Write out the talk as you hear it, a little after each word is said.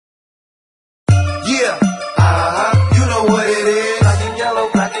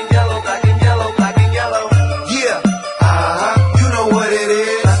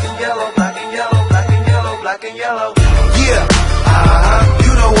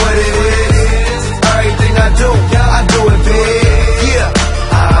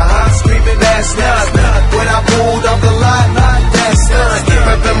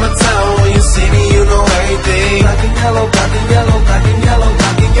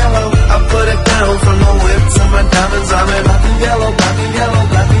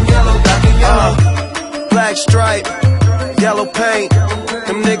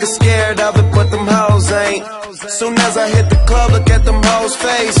I hit the club, look at them hoes'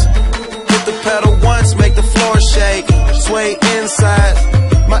 face. Hit the pedal once, make the floor shake. Sway inside,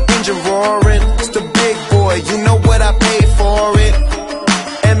 my engine roaring. It's the big boy, you know what I paid for it.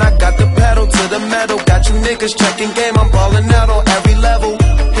 And I got the pedal to the metal. Got you niggas checking game, I'm ballin' out on every level.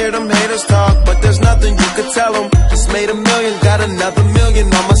 Hear them haters talk, but there's nothing you could tell them. Just made $1 million, got another $1 million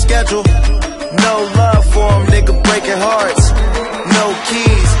on my schedule. No love for them, nigga breaking hearts. No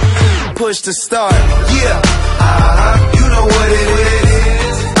keys, push to start. Yeah, you know what it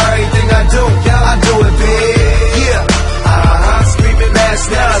is. Everything I do it big. Yeah, screaming last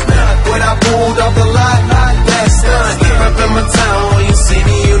night when I pulled off the lot. That's done. Reppin' my town, when you see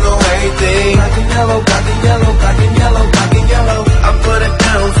me, you know everything. Black and yellow, black and yellow, black and yellow, black and yellow. I put it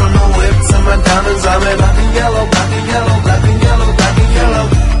down from the whip to my diamonds. I'm in black and yellow, black and yellow, black and yellow, black and yellow.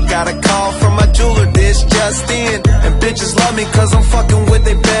 Got a call from my jeweler, this just in. And bitches love me cause I'm fucking with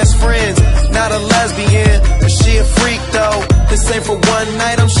their best friends. Not a lesbian, but she a freak though. This ain't for one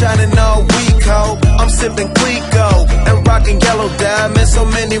night, I'm shining all week, ho. I'm sipping Clico and rocking yellow diamonds. So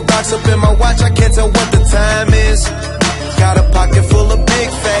many rocks up in my watch, I can't tell what the time is. Got a pocket full of big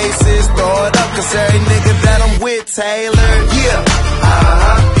faces, throw it up cause every nigga that I'm with Taylor. Yeah,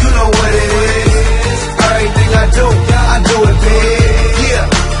 you know what it is. Everything I do it big. Yeah,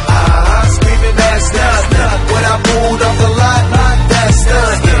 screaming that's not when I pulled off the lot. That's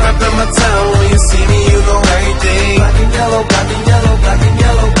done. Reppin' my town, when you see me, you know everything. Black and yellow, black and yellow, black and yellow.